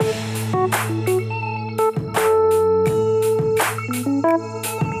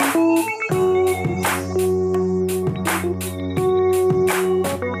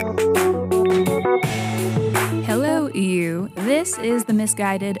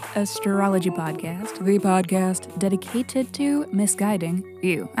Misguided Astrology Podcast, the podcast dedicated to misguiding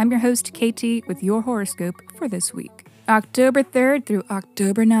you. I'm your host, KT, with your horoscope for this week, October 3rd through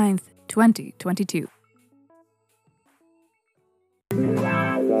October 9th, 2022.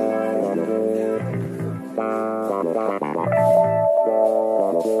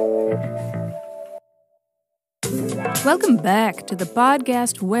 Welcome back to the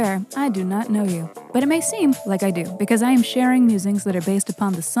podcast where I do not know you, but it may seem like I do, because I am sharing musings that are based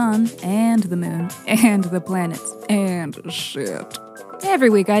upon the sun and the moon and the planets and shit. Every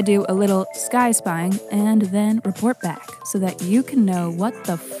week I do a little sky spying and then report back so that you can know what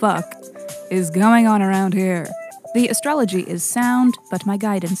the fuck is going on around here. The astrology is sound, but my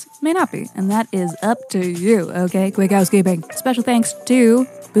guidance may not be, and that is up to you, okay? Quick housekeeping. Special thanks to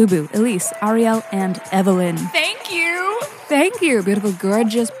Boo Boo, Elise, Ariel, and Evelyn. Thank you! Thank you, beautiful,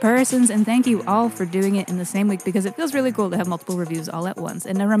 gorgeous persons, and thank you all for doing it in the same week because it feels really cool to have multiple reviews all at once.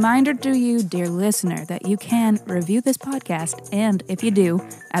 And a reminder to you, dear listener, that you can review this podcast, and if you do,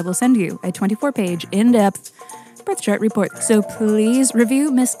 I will send you a 24-page, in-depth birth chart report. So please review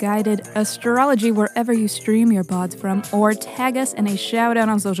Misguided Astrology wherever you stream your pods from, or tag us in a shout out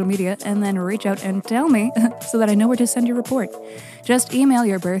on social media and then reach out and tell me so that I know where to send your report. Just email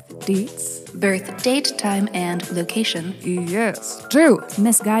your birth date, time, and location. Yes, to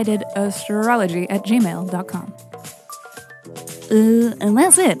misguidedastrology@gmail.com. And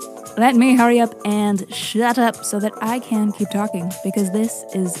that's it. Let me hurry up and shut up so that I can keep talking, because this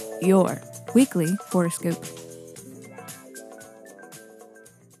is your weekly horoscope.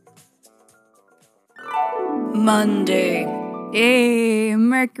 Monday. Hey,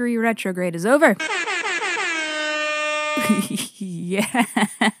 Mercury retrograde is over. Yeah.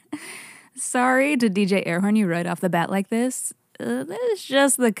 Sorry to DJ Airhorn you right off the bat like this. This is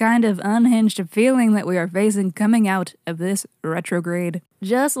just the kind of unhinged feeling that we are facing coming out of this retrograde.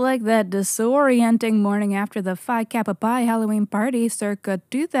 Just like that disorienting morning after the Phi Kappa Pi Halloween party circa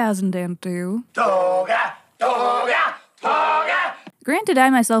 2002. Toga, toga, toga! Granted, I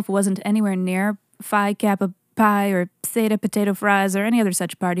myself wasn't anywhere near Phi Kappa Pi or Theta Potato Fries or any other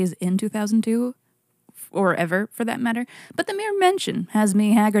such parties in 2002, or ever for that matter, but the mere mention has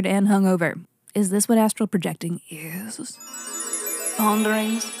me haggard and hungover. Is this what astral projecting is?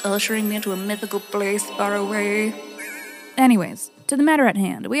 Ponderings ushering me into a mythical place far away. Anyways, to the matter at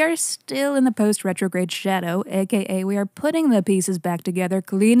hand, we are still in the post-retrograde shadow, aka we are putting the pieces back together,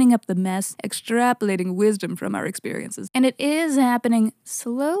 cleaning up the mess, extrapolating wisdom from our experiences. And it is happening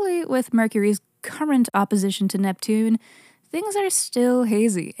slowly with Mercury's current opposition to Neptune. Things are still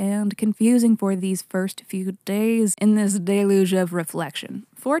hazy and confusing for these first few days in this deluge of reflection.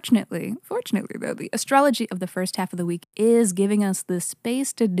 Fortunately though, the astrology of the first half of the week is giving us the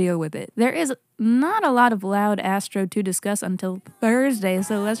space to deal with it. There is not a lot of loud astro to discuss until Thursday,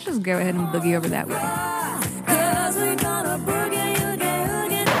 so let's just go ahead and boogie over that way.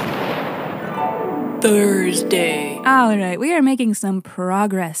 Thursday. Alright, we are making some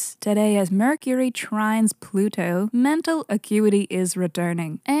progress today as Mercury trines Pluto. Mental acuity is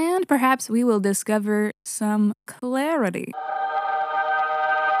returning, and perhaps we will discover some clarity.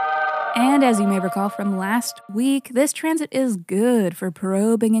 And as you may recall from last week, this transit is good for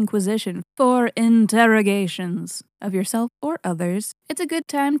probing inquisition, for interrogations of yourself or others. It's a good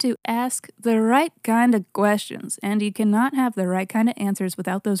time to ask the right kind of questions, and you cannot have the right kind of answers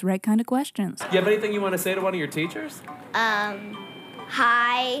without those right kind of questions. You have anything you want to say to one of your teachers?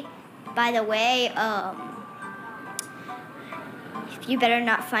 Hi. By the way, you better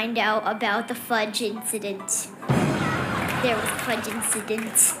not find out about the fudge incident. There was a fudge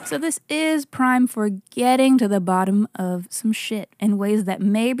incident. So this is prime for getting to the bottom of some shit in ways that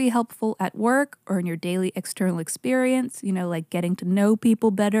may be helpful at work or in your daily external experience, like getting to know people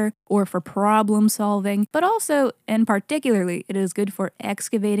better or for problem solving. But also, and particularly, it is good for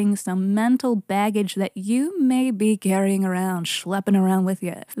excavating some mental baggage that you may be carrying around, schlepping around with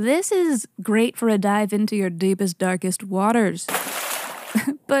you. This is great for a dive into your deepest, darkest waters.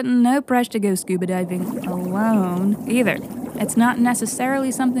 But no pressure to go scuba diving alone either. It's not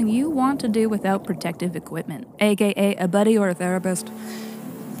necessarily something you want to do without protective equipment, aka a buddy or a therapist.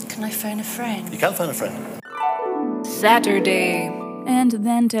 Can I phone a friend? You can phone a friend. Saturday. And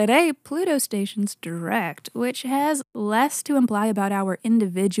then today, Pluto stations direct, which has less to imply about our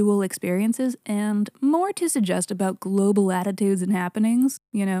individual experiences and more to suggest about global attitudes and happenings,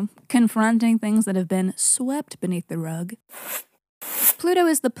 confronting things that have been swept beneath the rug. Pluto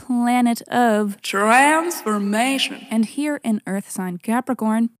is the planet of transformation. And here in Earth sign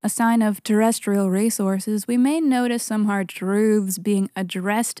Capricorn, a sign of terrestrial resources, we may notice some hard truths being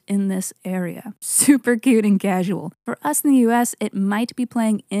addressed in this area. Super cute and casual. For us in the US, it might be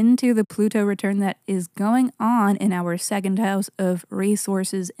playing into the Pluto return that is going on in our second house of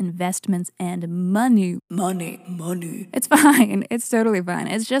resources, investments, and money. Money. It's fine. It's totally fine.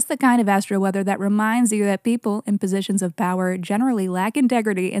 It's just the kind of astro weather that reminds you that people in positions of power generally lack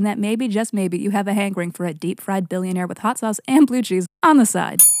integrity and that maybe, just maybe, you have a hankering for a deep-fried billionaire with hot sauce and blue cheese on the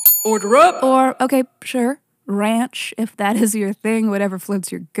side. Order up. Or, okay, sure, ranch, if that is your thing, whatever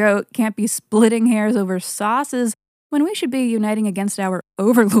floats your goat. Can't be splitting hairs over sauces when we should be uniting against our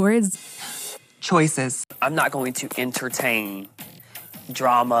overlords. Choices. I'm not going to entertain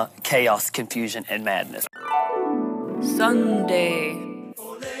drama, chaos, confusion, and madness. Sunday.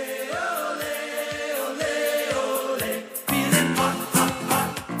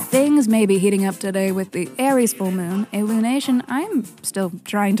 Things may be heating up today with the Aries full moon, a lunation I'm still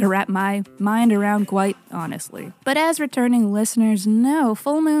trying to wrap my mind around quite honestly. But as returning listeners know,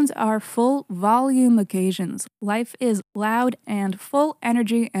 full moons are full volume occasions. Life is loud and full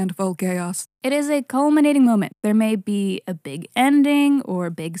energy and full chaos. It is a culminating moment. There may be a big ending or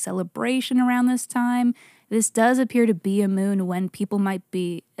a big celebration around this time. This does appear to be a moon when people might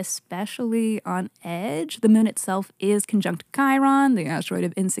be especially on edge. The moon itself is conjunct Chiron, the asteroid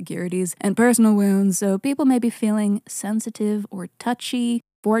of insecurities and personal wounds, so people may be feeling sensitive or touchy.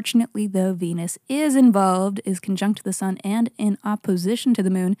 Fortunately, though, Venus is involved, is conjunct the sun and in opposition to the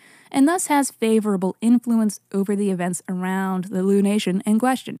moon, and thus has favorable influence over the events around the lunation in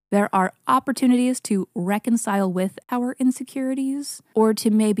question. There are opportunities to reconcile with our insecurities, or to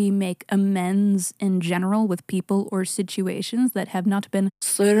maybe make amends in general with people or situations that have not been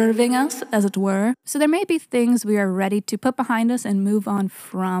serving us, as it were. So there may be things we are ready to put behind us and move on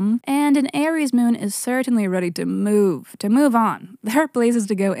from, and an Aries moon is certainly ready to move on. There are places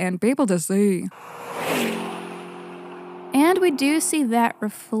to go and people to see. And we do see that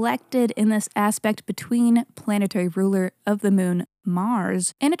reflected in this aspect between planetary ruler of the moon,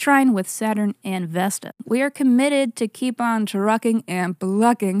 Mars, in a trine with Saturn and Vesta. We are committed to keep on trucking and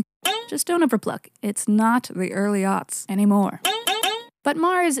plucking. Just don't overpluck. It's not the early aughts anymore. But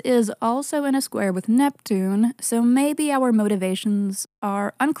Mars is also in a square with Neptune, so maybe our motivations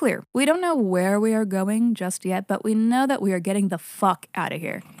are unclear. We don't know where we are going just yet, but we know that we are getting the fuck out of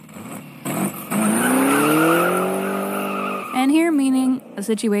here. And here meaning a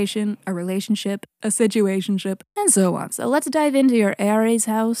situation, a relationship, a situationship, and so on. So let's dive into your Aries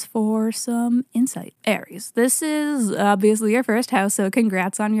house for some insight. Aries, this is obviously your first house, so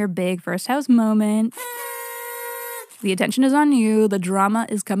congrats on your big first house moment. The attention is on you, the drama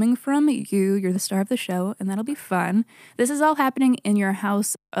is coming from you, you're the star of the show, and that'll be fun. This is all happening in your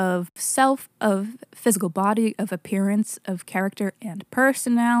house of self, of physical body, of appearance, of character, and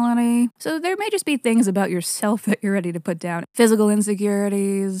personality. So there may just be things about yourself that you're ready to put down. Physical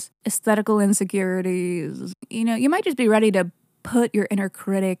insecurities, aesthetical insecurities. You might just be ready to put your inner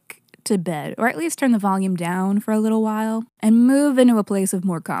critic to bed, or at least turn the volume down for a little while and move into a place of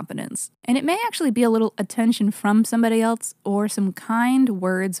more confidence. And it may actually be a little attention from somebody else or some kind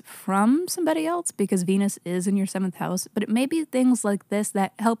words from somebody else because Venus is in your 7th house, but it may be things like this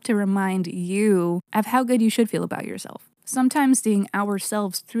that help to remind you of how good you should feel about yourself. Sometimes seeing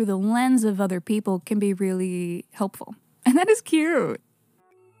ourselves through the lens of other people can be really helpful. And that is cute.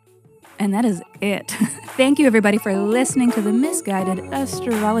 And that is it. Thank you, everybody, for listening to the Misguided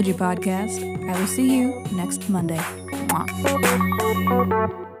Astrology Podcast. I will see you next Monday. Mwah.